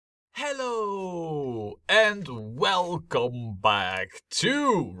Hello and welcome back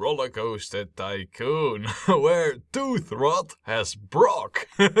to Rollercoaster Tycoon, where Tooth Rot has broke,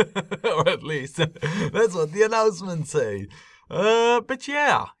 or at least that's what the announcements say. But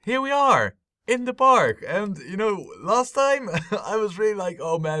yeah, here we are in the park, and you know, last time I was really like,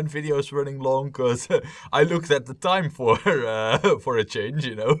 oh man, video's running long, because I looked at the time for a change,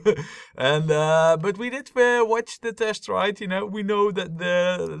 you know. And but we did watch the test ride, you know. We know that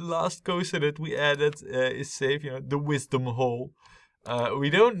the last coaster that we added is safe, you know, the Wisdom Hole. We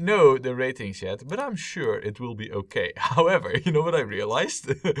don't know the ratings yet, but I'm sure it will be okay. However, you know what I realized?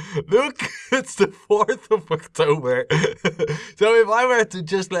 Look, it's the 4th of October. So if I were to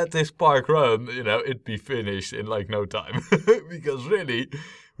just let this park run, you know, it'd be finished in like no time. Because really,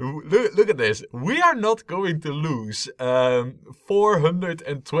 look at this. We are not going to lose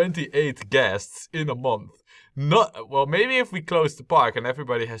 428 guests in a month. Not, well, maybe if we close the park and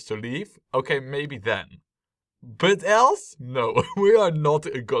everybody has to leave, okay, maybe then. But else, no, we are not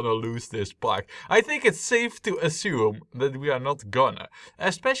gonna lose this park. I think it's safe to assume that we are not gonna.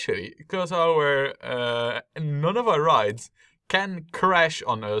 Especially because none of our rides can crash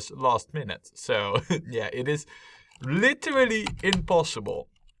on us last minute. So, yeah, it is literally impossible.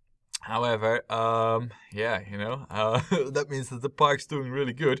 However, yeah, you know, that means that the park's doing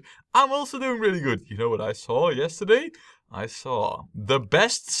really good. I'm also doing really good. You know what I saw yesterday? I saw the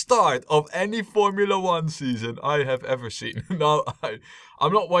best start of any Formula 1 season I have ever seen. Now,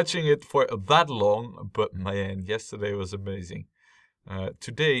 I'm not watching it for that long, but man, yesterday was amazing.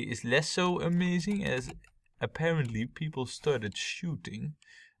 Today is less so amazing, as apparently people started shooting.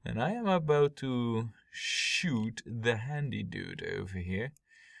 And I am about to shoot the handy dude over here.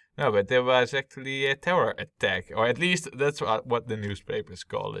 No, but there was actually a terror attack, or at least that's what the newspapers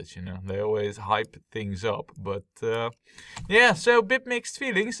call it, you know. They always hype things up, but yeah, so a bit mixed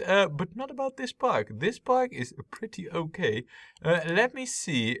feelings, but not about this park. This park is pretty okay. Let me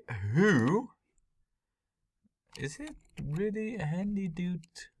see who... Is it really a handy dude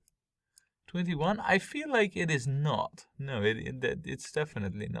 21? I feel like it is not. No, it's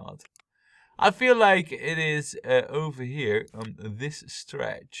definitely not. I feel like it is over here on this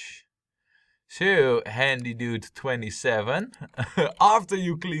stretch. So, handy dude 27. After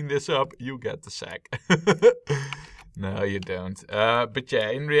you clean this up, you get the sack. No, you don't. But yeah,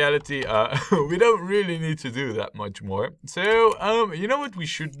 in reality, we don't really need to do that much more. So, you know what we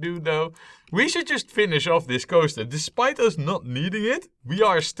should do though? We should just finish off this coaster. Despite us not needing it, we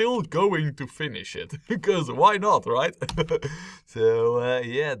are still going to finish it. Because why not, right? So,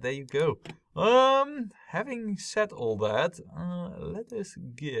 yeah, there you go. Having said all that, let us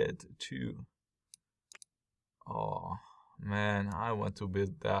get to... Oh, man, I want to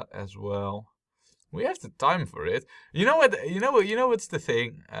build that as well. We have the time for it. You know what? You know what's the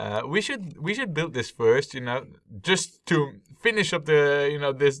thing? We should build this first. You know, just to finish up the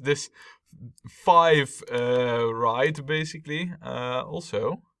this 5 ride basically.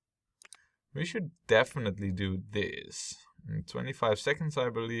 Also, we should definitely do this. 25 seconds, I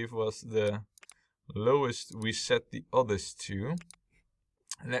believe, was the lowest we set the others to.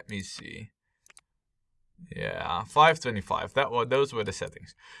 Let me see. Yeah, 525. Those were the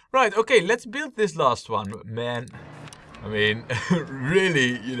settings. Right, okay, let's build this last one. Man, I mean,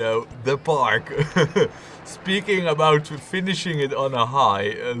 really, you know, the park. Speaking about finishing it on a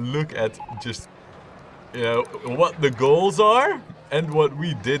high, look at just, you know, what the goals are and what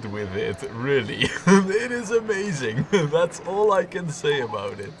we did with it, really. It is amazing. That's all I can say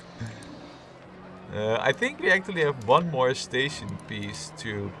about it. I think we actually have one more station piece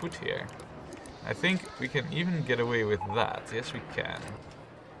to put here. I think we can even get away with that. Yes, we can.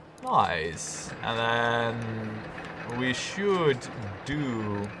 Nice. And then we should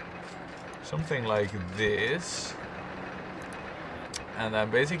do something like this. And then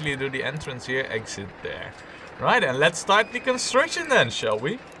basically do the entrance here, exit there. Right, and let's start the construction then, shall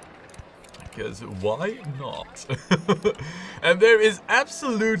we? Because why not? And there is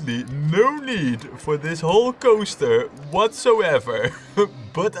absolutely no need for this whole coaster whatsoever.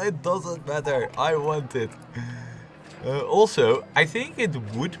 But it doesn't matter. I want it. Also, I think it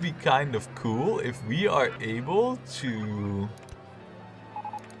would be kind of cool if we are able to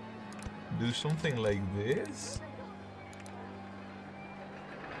do something like this.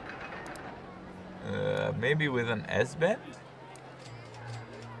 Maybe with an S-bend?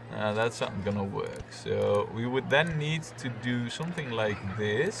 That's not gonna work. So we would then need to do something like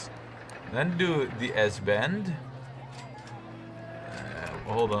this. Then do the S-bend.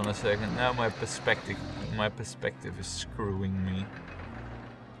 Hold on a second. Now my perspective is screwing me.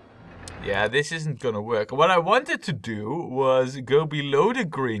 Yeah, this isn't gonna work. What I wanted to do was go below the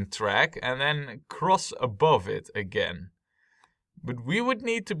green track and then cross above it again. But we would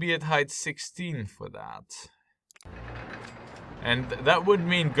need to be at height 16 for that. And that would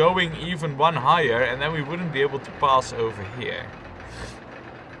mean going even one higher, and then we wouldn't be able to pass over here.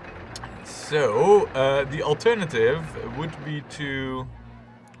 So, the alternative would be to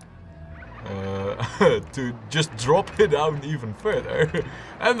just drop it down even further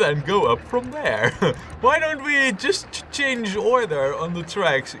and then go up from there. Why don't we just change order on the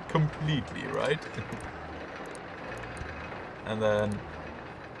tracks completely, right? And then,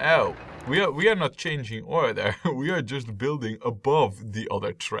 oh, we are not changing order. We are just building above the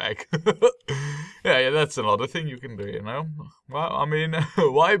other track. yeah, that's another thing you can do, you know. Well, I mean,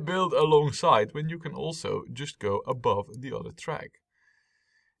 why build alongside when you can also just go above the other track?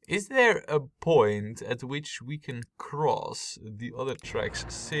 Is there a point at which we can cross the other tracks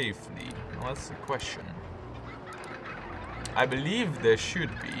safely? Well, that's the question. I believe there should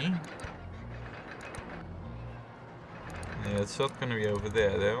be. Yeah, it's not gonna be over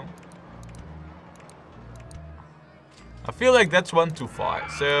there though. I feel like that's one too far,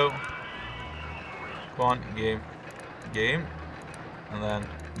 so come on, game, and then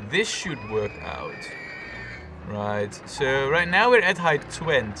this should work out. Right, so right now we're at height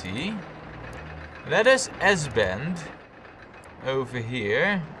 20. Let us S-bend over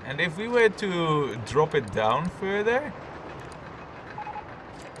here, and if we were to drop it down further,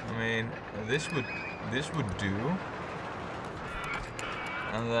 I mean, this would do.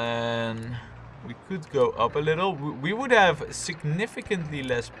 And then we could go up a little. We would have significantly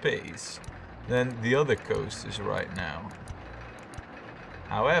less pace than the other coasters right now.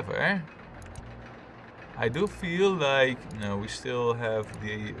 However, I do feel like, no, we still have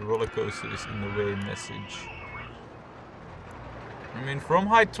the roller coasters in the way message. I mean, from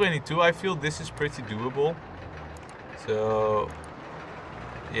height 22, I feel this is pretty doable. So,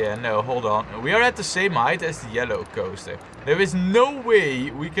 yeah, no, hold on. We are at the same height as the yellow coaster. There is no way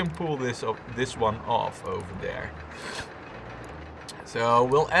we can pull this one off over there. So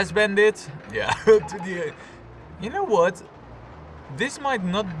we'll S-bend it. Yeah, to the. You know what? This might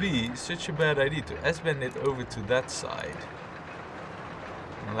not be such a bad idea to S-bend it over to that side.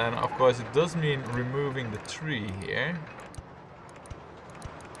 And then, of course, it does mean removing the tree here.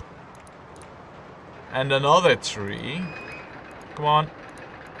 And another tree. Come on.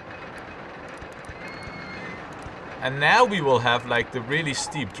 And now we will have like the really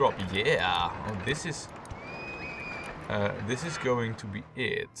steep drop. Yeah. Oh, this is going to be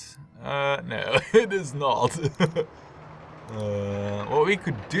it. No, it is not. What we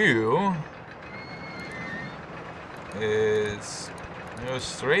could do is go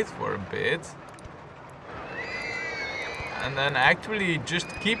straight for a bit. And then actually just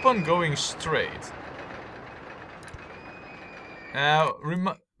keep on going straight. Now,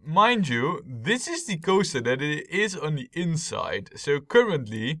 mind you, this is the coaster that it is on the inside. So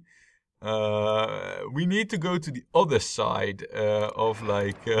currently, we need to go to the other side of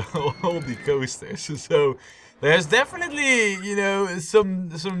like all the coasters. So there's definitely, you know, some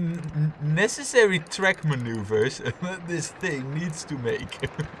necessary track maneuvers that this thing needs to make.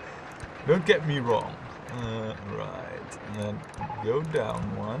 Don't get me wrong. Right, and then go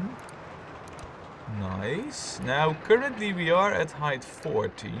down one. Nice. Now, currently we are at height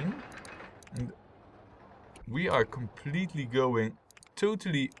 14. And we are completely going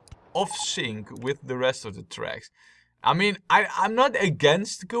totally off sync with the rest of the tracks. I mean, I'm not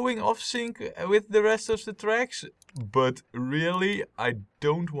against going off sync with the rest of the tracks, but really, I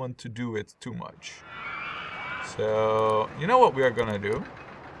don't want to do it too much. So, you know what we are gonna do?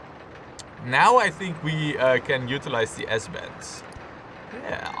 Now I think we can utilize the S-bends.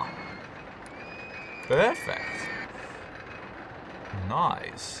 Yeah. Perfect.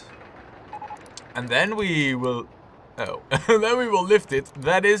 Nice. And then we will... Oh, then we will lift it.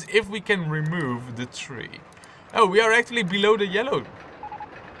 That is, if we can remove the tree. Oh, we are actually below the yellow.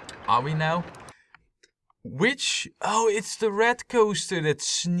 Are we now? Which? Oh, it's the red coaster that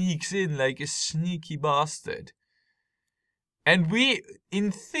sneaks in like a sneaky bastard. And we,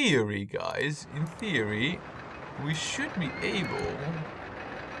 in theory, guys, in theory, we should be able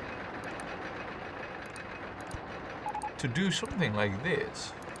to do something like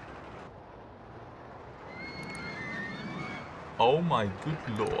this. Oh my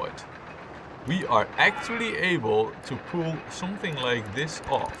good lord. We are actually able to pull something like this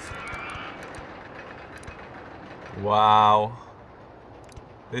off. Wow.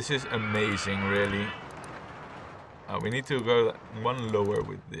 This is amazing, really. We need to go one lower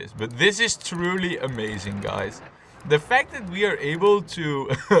with this. But this is truly amazing, guys. the fact that we are able to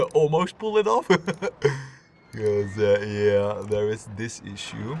almost pull it off, because yeah, there is this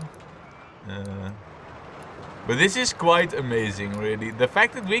issue. But this is quite amazing, really. The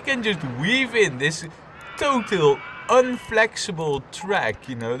fact that we can just weave in this total unflexible track,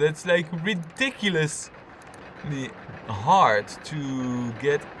 you know, that's like ridiculously hard to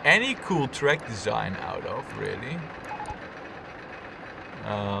get any cool track design out of, really.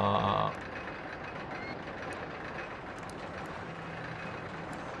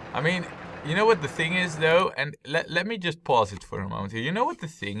 I mean, you know what the thing is though, and let me just pause it for a moment here. You know what the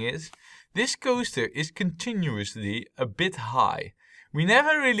thing is? This coaster is continuously a bit high. We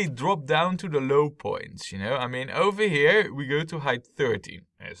never really drop down to the low points, you know? I mean, over here we go to height 13.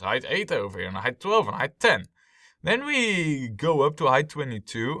 There's height 8 over here, and height 12 and height 10. Then we go up to height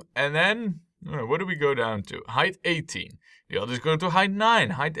 22, and then, what do we go down to? Height 18. The others go to height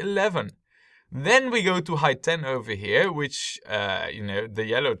 9, height 11. Then we go to height 10 over here, which, you know, the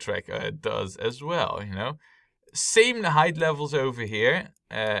yellow track does as well, you know. Same height levels over here,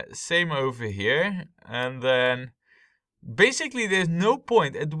 same over here, and then basically there's no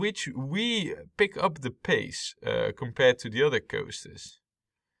point at which we pick up the pace compared to the other coasters.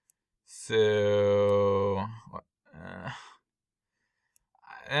 So...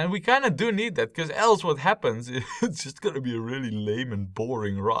 and we kind of do need that, because else what happens is it's just going to be a really lame and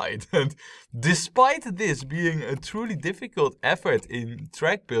boring ride. And despite this being a truly difficult effort in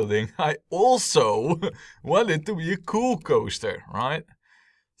track building, I also want it to be a cool coaster, right?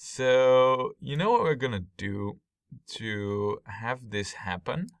 So, you know what we're going to do to have this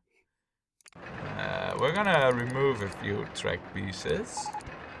happen? We're going to remove a few track pieces.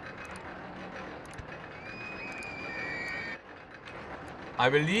 I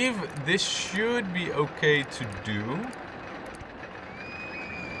believe this should be okay to do.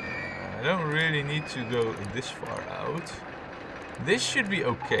 I don't really need to go this far out. This should be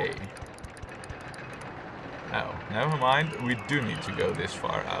okay. Oh, never mind. We do need to go this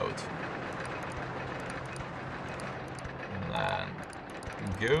far out. And then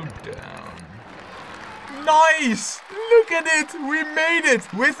go down. Nice! Look at it! We made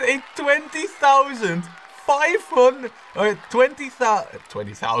it with a 20,000.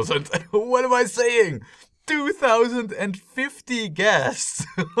 20,000. What am I saying? 2,050 guests.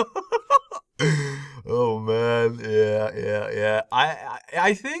 Oh man, yeah.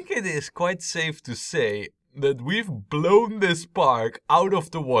 I think it is quite safe to say that we've blown this park out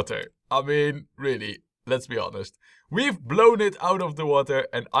of the water. I mean, really, let's be honest. We've blown it out of the water,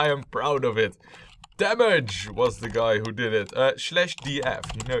 and I am proud of it. Damage was the guy who did it.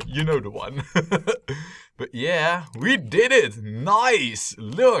 /DF, you know the one. But yeah, we did it! Nice!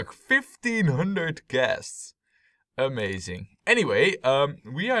 Look, 1,500 guests. Amazing. Anyway,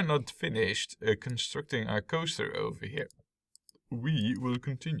 we are not finished constructing our coaster over here. We will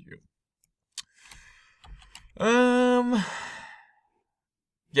continue.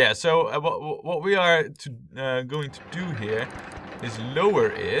 Yeah, so what we are going to do here is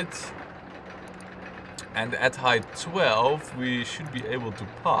lower it. And at height 12, we should be able to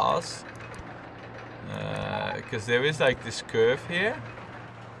pass. Because there is like this curve here.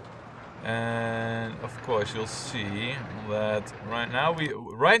 And of course you'll see that right now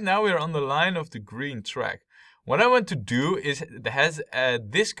we're on the line of the green track. What I want to do is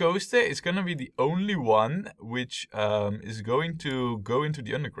this coaster is going to be the only one which is going to go into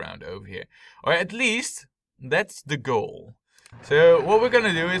the underground over here. Or at least that's the goal. So what we're going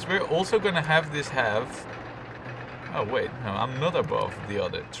to do is we're also going to have this oh wait, no, I'm not above the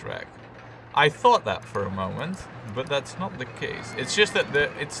other track. I thought that for a moment, but that's not the case. It's just that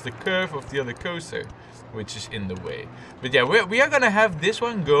it's the curve of the other coaster which is in the way. But yeah, we are gonna have this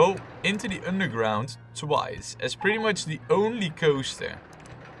one go into the underground twice, as pretty much the only coaster.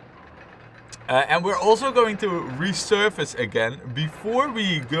 And we're also going to resurface again before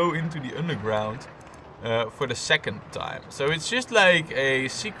we go into the underground for the second time. So it's just like a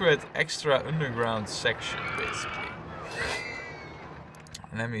secret extra underground section, basically.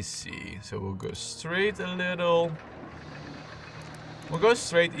 Let me see. So we'll go straight a little. We'll go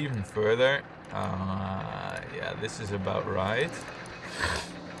straight even further. Yeah, this is about right.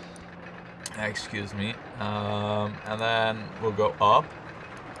 Excuse me. And then we'll go up.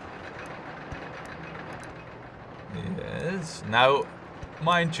 Yes. Now,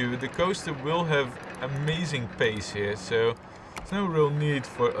 mind you, the coaster will have amazing pace here, so there's no real need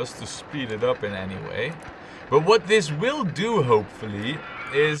for us to speed it up in any way. But what this will do, hopefully,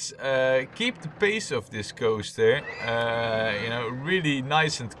 is keep the pace of this coaster, you know, really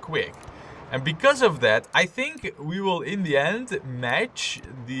nice and quick. And because of that, I think we will in the end match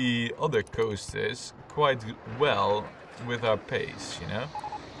the other coasters quite well with our pace, you know?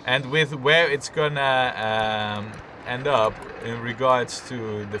 And with where it's gonna end up in regards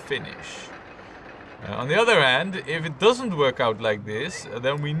to the finish. On the other hand, if it doesn't work out like this,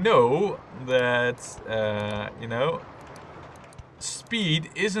 then we know that, you know, speed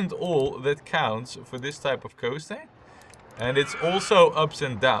isn't all that counts for this type of coaster. And it's also ups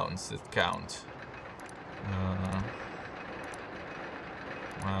and downs that count.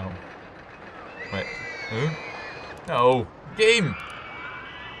 Wow. Wait. Huh? No. Game!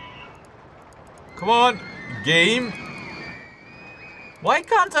 Come on! Game! Why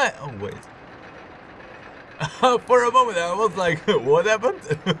can't I... Oh, wait. For a moment I was like, what happened?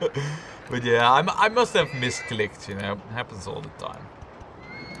 But yeah, I must have misclicked, you know. It happens all the time.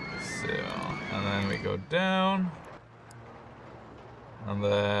 So, and then we go down. And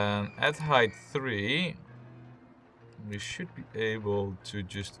then at height 3, we should be able to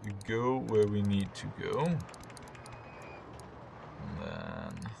just go where we need to go. And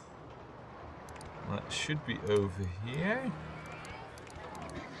then that should be over here.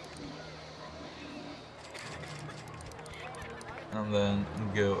 And then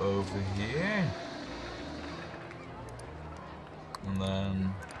go over here. And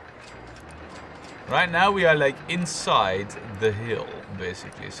then... Right now we are like inside the hill,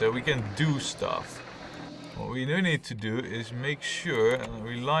 basically. So we can do stuff. What we do need to do is make sure that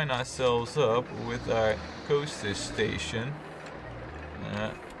we line ourselves up with our coaster station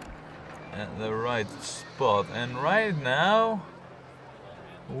at the right spot. And right now...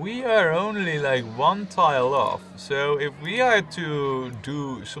 we are only like one tile off, so if we are to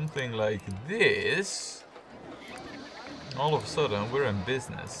do something like this, all of a sudden we're in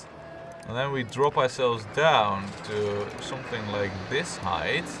business. And then we drop ourselves down to something like this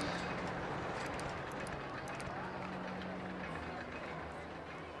height.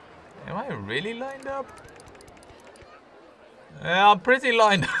 Am I really lined up? Yeah, I'm pretty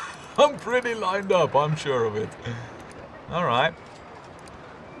lined up. I'm pretty lined up, I'm sure of it. Alright.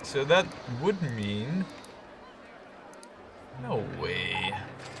 So that would mean... no way.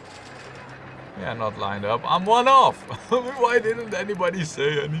 We are not lined up. I'm one off. Why didn't anybody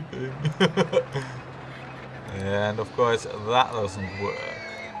say anything? And of course that doesn't work.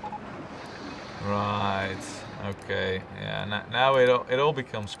 Right. Okay. Yeah. Now it all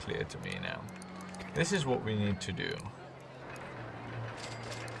becomes clear to me now. This is what we need to do.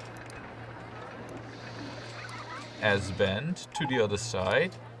 S-bend to the other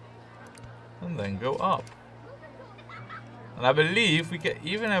side. And then go up. And I believe we can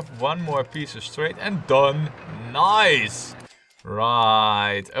even have one more piece of straight and done. Nice!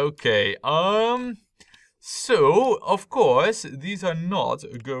 Right, okay. So, of course, these are not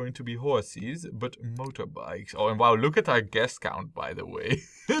going to be horses, but motorbikes. Oh, and wow, look at our guest count, by the way.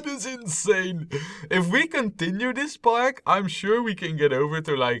 It is insane. If we continue this park, I'm sure we can get over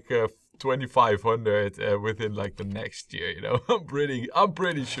to like 2,500 within like the next year, you know. I'm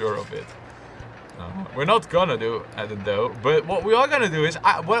pretty sure of it. We're not gonna do it though, but what we are gonna do is,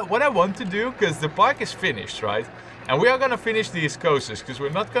 what I want to do, because the park is finished, right? And we are gonna finish these coasters, because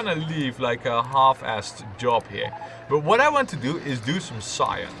we're not gonna leave like a half-assed job here. But what I want to do is do some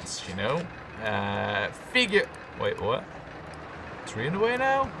science, you know? Wait, what? 3 in the way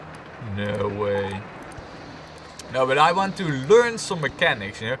now? No way. No, but I want to learn some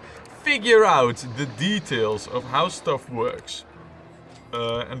mechanics, you know? Figure out the details of how stuff works.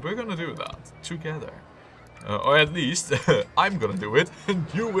 And we're gonna do that together. Or at least, I'm gonna do it, and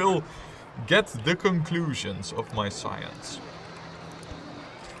you will get the conclusions of my science.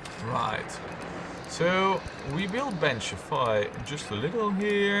 Right. So, we will benchify just a little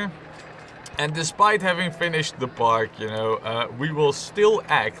here. And despite having finished the park, you know, we will still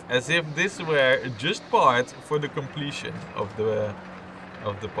act as if this were just part for the completion of the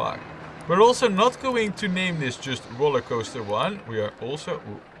park. We're also not going to name this just Rollercoaster 1. We are also,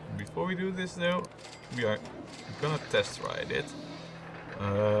 before we do this though, we are gonna test ride it.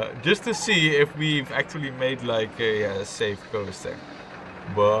 Just to see if we've actually made like a safe coaster.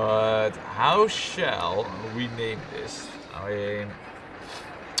 But how shall we name this? I mean,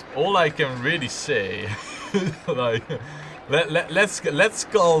 all I can really say, like, let's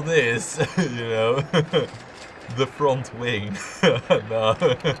call this, you know, the front wing. No.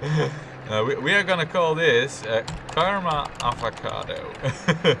 We are gonna call this Karma Avocado.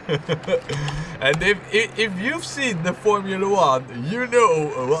 And if you've seen the Formula 1, you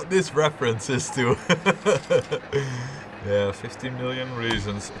know what this reference is to. Yeah, 15 million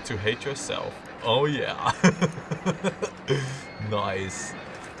reasons to hate yourself. Oh yeah. Nice.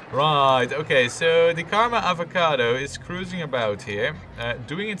 Right, okay, so the Karma Avocado is cruising about here,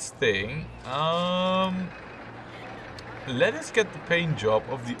 doing its thing. Let us get the paint job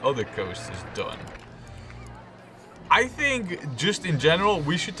of the other coasters done. I think, just in general,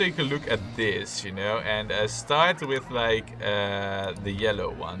 we should take a look at this, you know, and start with, like, the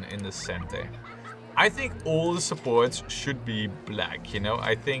yellow one in the center. I think all the supports should be black, you know,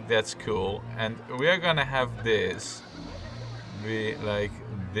 I think that's cool. And we are gonna have this be, like,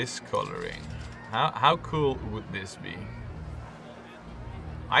 this coloring. How cool would this be?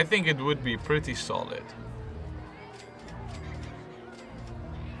 I think it would be pretty solid.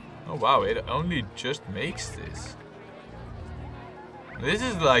 Oh wow, it only just makes this. This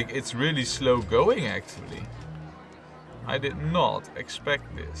is like, it's really slow going actually. I did not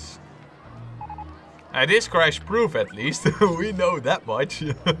expect this. It is crash proof at least, we know that much.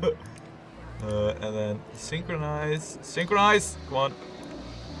 And then synchronize, come on.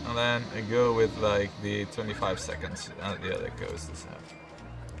 And then go with like the 25 seconds the other coasters have.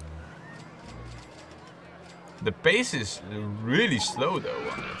 The pace is really slow though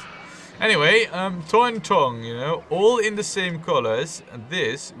on it. Anyway, Tong, you know, all in the same colors. And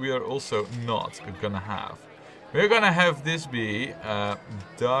this we are also not gonna have. We're gonna have this be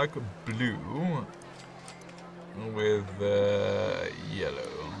dark blue with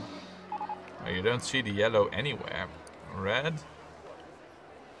yellow. Oh, you don't see the yellow anywhere. Red.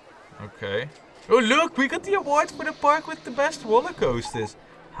 Okay. Oh look, we got the award for the park with the best roller coasters.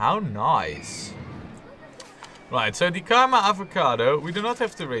 How nice. Right, so the Karma Avocado, we do not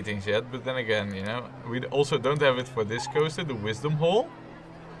have the ratings yet, but then again, you know, we also don't have it for this coaster, the Wisdom Hall.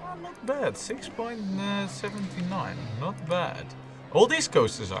 Oh, not bad, 6.79, not bad. All these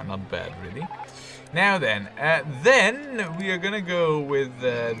coasters are not bad, really. Now then we are gonna go with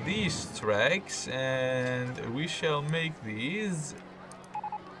these tracks, and we shall make these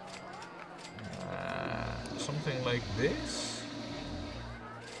something like this.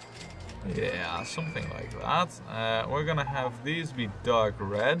 Yeah, something like that. We're gonna have these be dark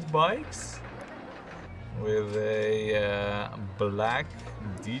red bikes with a black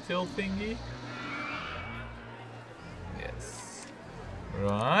detail thingy. Yes.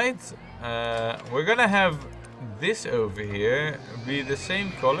 Right. We're gonna have this over here be the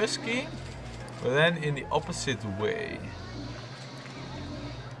same color scheme, but then in the opposite way.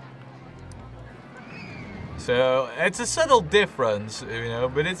 So it's a subtle difference, you know,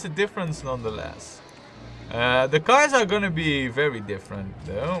 but it's a difference nonetheless. The cars are gonna be very different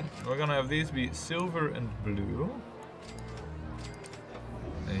though. We're gonna have these be silver and blue.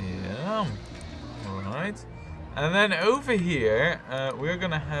 Yeah, alright. And then over here, we're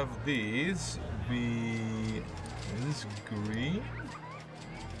gonna have these be this green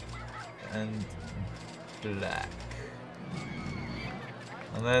and black.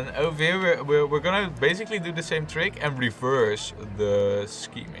 And then over here, we're gonna basically do the same trick and reverse the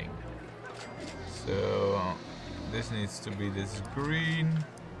scheming. So this needs to be this green,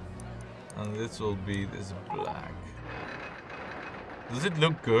 and this will be this black. Does it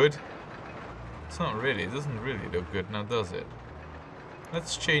look good? It's not really. It doesn't really look good now, does it?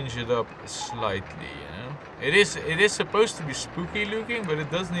 Let's change it up slightly. You know, it is supposed to be spooky looking, but it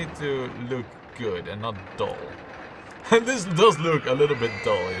does need to look good and not dull. And this does look a little bit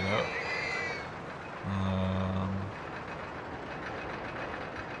dull, you know.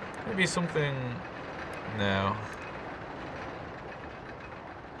 Maybe something. No.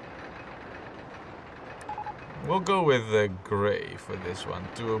 We'll go with the gray for this one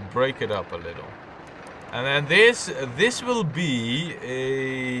to break it up a little. And then this will be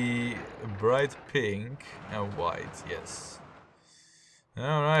a bright pink and white. Yes.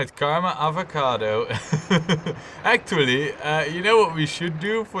 Alright, Karma Avocado. Actually, you know what we should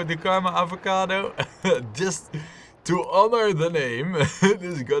do for the Karma Avocado? Just to honor the name, it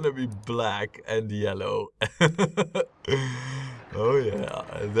is gonna be black and yellow. Oh yeah,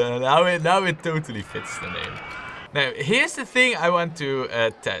 now it totally fits the name. Now, here's the thing I want to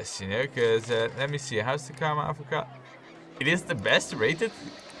test, you know, because, let me see, how's the Karma Avocado? It is the best rated?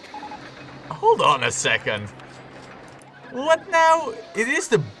 Hold on a second. What now? It is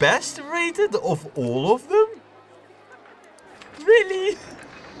the best rated of all of them? Really?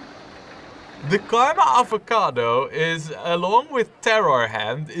 The Karma Avocado is, along with Terror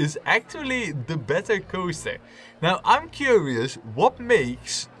Hand, is actually the better coaster. Now, I'm curious, what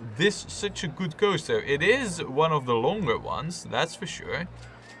makes this such a good coaster? It is one of the longer ones, that's for sure.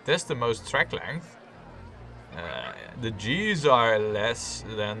 That's the most track length. The G's are less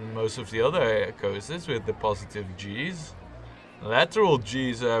than most of the other coasters with the positive G's. Lateral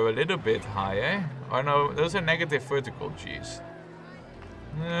G's are a little bit higher. Or no, those are negative vertical G's.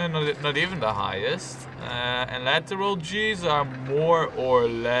 Not even the highest. And lateral G's are more or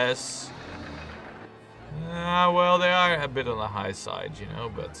less... well, they are a bit on the high side, you know,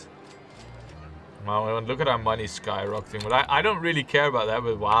 but... Well, look at our money skyrocketing. But I don't really care about that,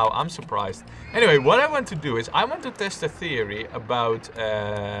 but wow, I'm surprised. Anyway, what I want to do is I want to test a theory about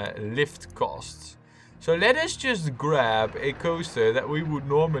lift costs. So let us just grab a coaster that we would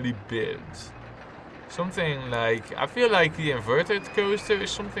normally build. Something like, I feel like the inverted coaster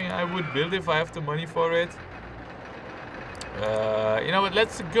is something I would build if I have the money for it. You know what,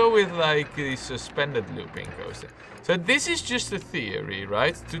 let's go with like the suspended looping coaster. So this is just a theory,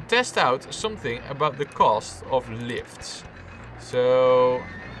 right? To test out something about the cost of lifts. So,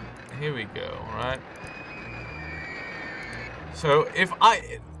 here we go, right? So if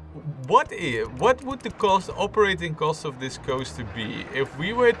what would the operating cost of this coaster be if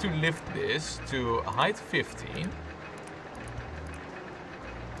we were to lift this to height 15?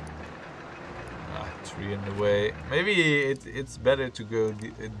 Tree in the way. Maybe it's better to go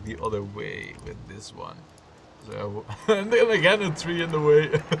the other way with this one. So, and then again a tree in the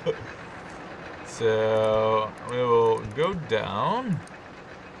way. So, we will go down.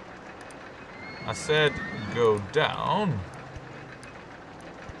 I said go down.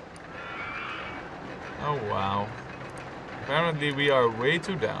 Oh wow. Apparently we are way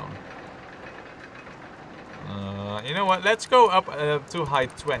too down. You know what, let's go up to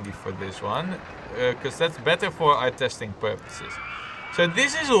height 20 for this one. Because that's better for our testing purposes. So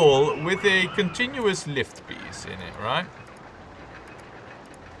this is all with a continuous lift piece in it, right?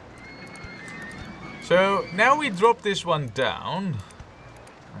 So now we drop this one down.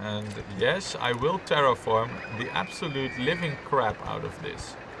 And yes, I will terraform the absolute living crap out of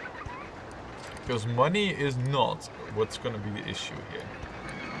this. Because money is not what's going to be the issue here.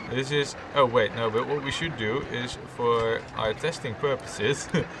 This is... Oh wait, no, but what we should do is, for our testing purposes,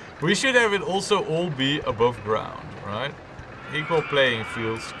 we should have it also all be above ground, right? Equal playing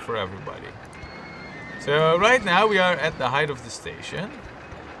fields for everybody. So right now we are at the height of the station.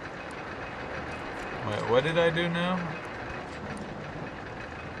 Wait, what did I do now?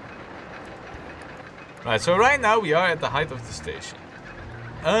 Right, so right now we are at the height of the station.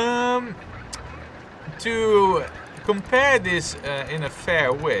 To compare this in a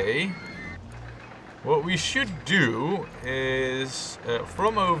fair way, what we should do is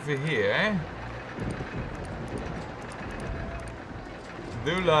from over here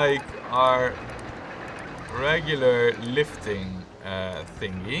do like our regular lifting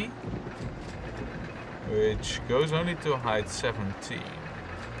thingy, which goes only to height 17.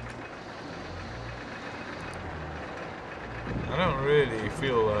 I don't really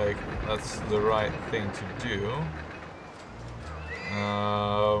feel like that's the right thing to do.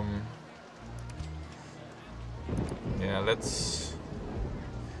 Yeah, let's...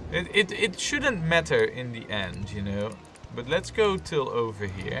 It shouldn't matter in the end, you know. But let's go till over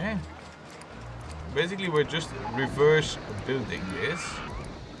here. Basically, we're just reverse building this.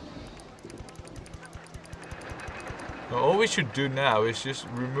 So all we should do now is just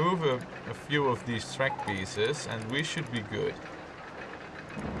remove a few of these track pieces and we should be good.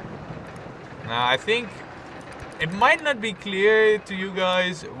 Now, I think it might not be clear to you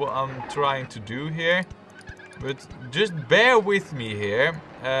guys what I'm trying to do here. But just bear with me here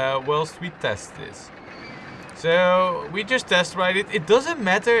whilst we test this. So we just test ride it. It doesn't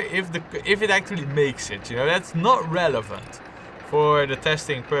matter if it actually makes it, you know, that's not relevant for the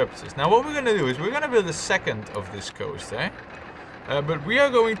testing purposes. Now what we're gonna do is we're gonna build a second of this coaster, but we are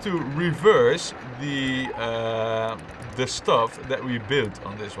going to reverse the stuff that we built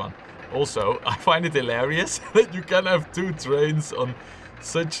on this one. Also, I find it hilarious that you can have two trains on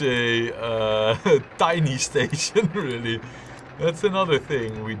such a tiny station, really. That's another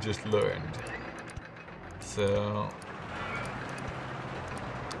thing we just learned. So,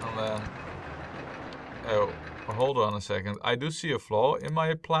 and then, oh, hold on a second. I do see a flaw in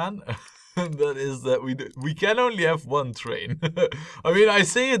my plan. That is that we can only have one train. I mean, I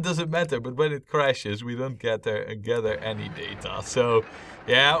say it doesn't matter, but when it crashes, we don't gather any data. So,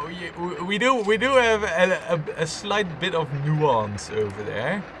 yeah, we do have a slight bit of nuance over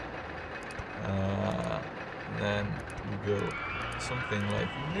there. Then we go something like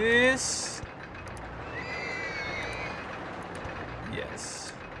this.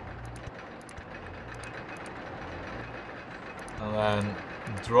 Yes. And then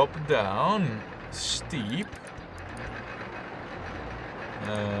drop down steep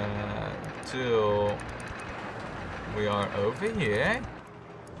till we are over here.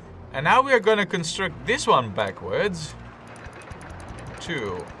 And now we are going to construct this one backwards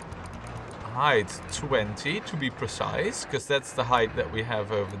to height 20 to be precise, because that's the height that we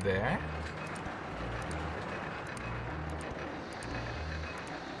have over there.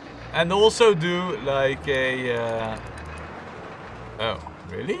 And also do like a... oh,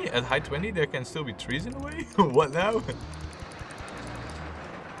 really? At height 20 there can still be trees in the way? What now?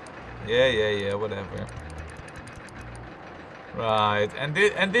 Yeah, whatever. Right,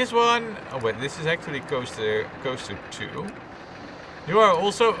 and this one... oh wait, this is actually coaster 2. You are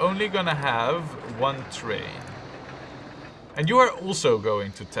also only gonna have one train. And you are also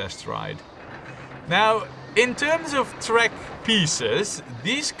going to test ride. Now, in terms of track pieces,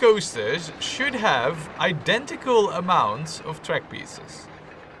 these coasters should have identical amounts of track pieces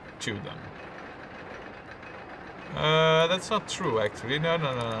to them. That's not true, actually. No.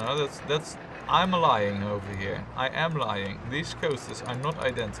 That's I'm lying over here. I am lying. These coasters are not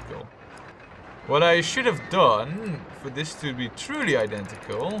identical. What I should have done for this to be truly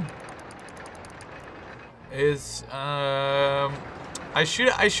identical is I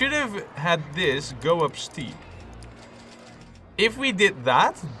should have had this go up steep. If we did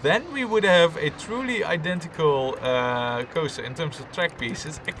that, then we would have a truly identical coaster in terms of track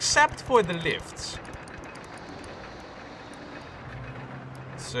pieces, except for the lifts.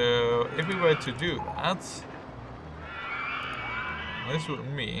 So if we were to do that, this would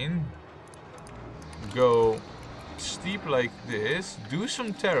mean go steep like this, do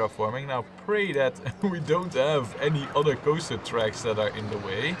some terraforming. Now pray that we don't have any other coaster tracks that are in the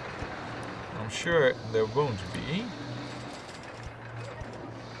way. I'm sure there won't be.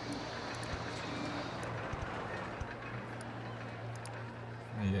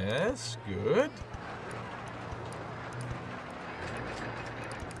 Yes, good.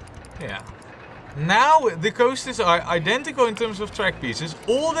 Yeah. Now the coasters are identical in terms of track pieces.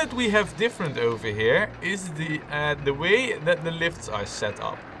 All that we have different over here is the way that the lifts are set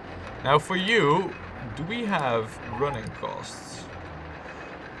up. Now for you, do we have running costs?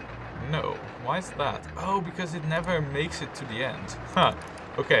 No. Why is that? Oh, because it never makes it to the end. Huh.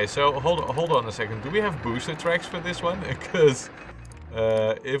 Okay, so hold on a second. Do we have booster tracks for this one? Because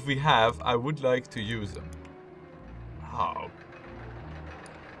if we have, I would like to use them. Oh.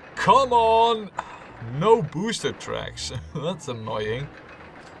 Come on! No booster tracks. That's annoying.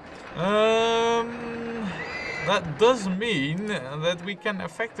 That does mean that we can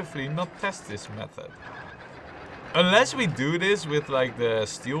effectively not test this method. Unless we do this with like the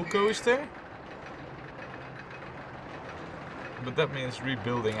steel coaster. But that means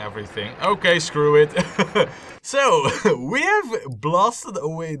rebuilding everything. Okay, screw it. So, we have blasted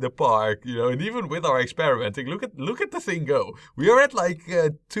away the park, you know, and even with our experimenting, look at the thing go. We are at like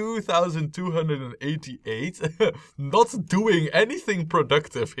 2,288, not doing anything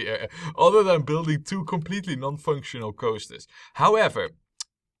productive here, other than building 2 completely non-functional coasters. However,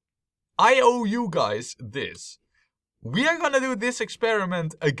 I owe you guys this. We are gonna do this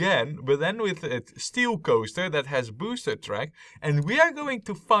experiment again, but then with a steel coaster that has booster track, and we are going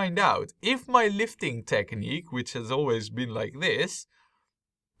to find out if my lifting technique, which has always been like this,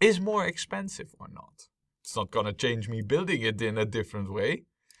 is more expensive or not. It's not gonna change me building it in a different way,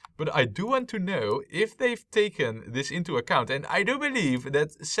 but I do want to know if they've taken this into account. And I do believe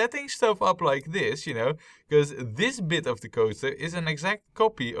that setting stuff up like this, you know, because this bit of the coaster is an exact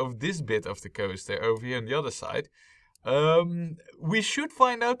copy of this bit of the coaster over here on the other side. We should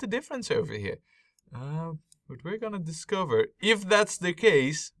find out the difference over here. But we're gonna discover if that's the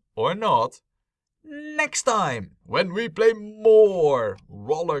case or not next time when we play more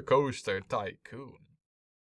Rollercoaster Tycoon.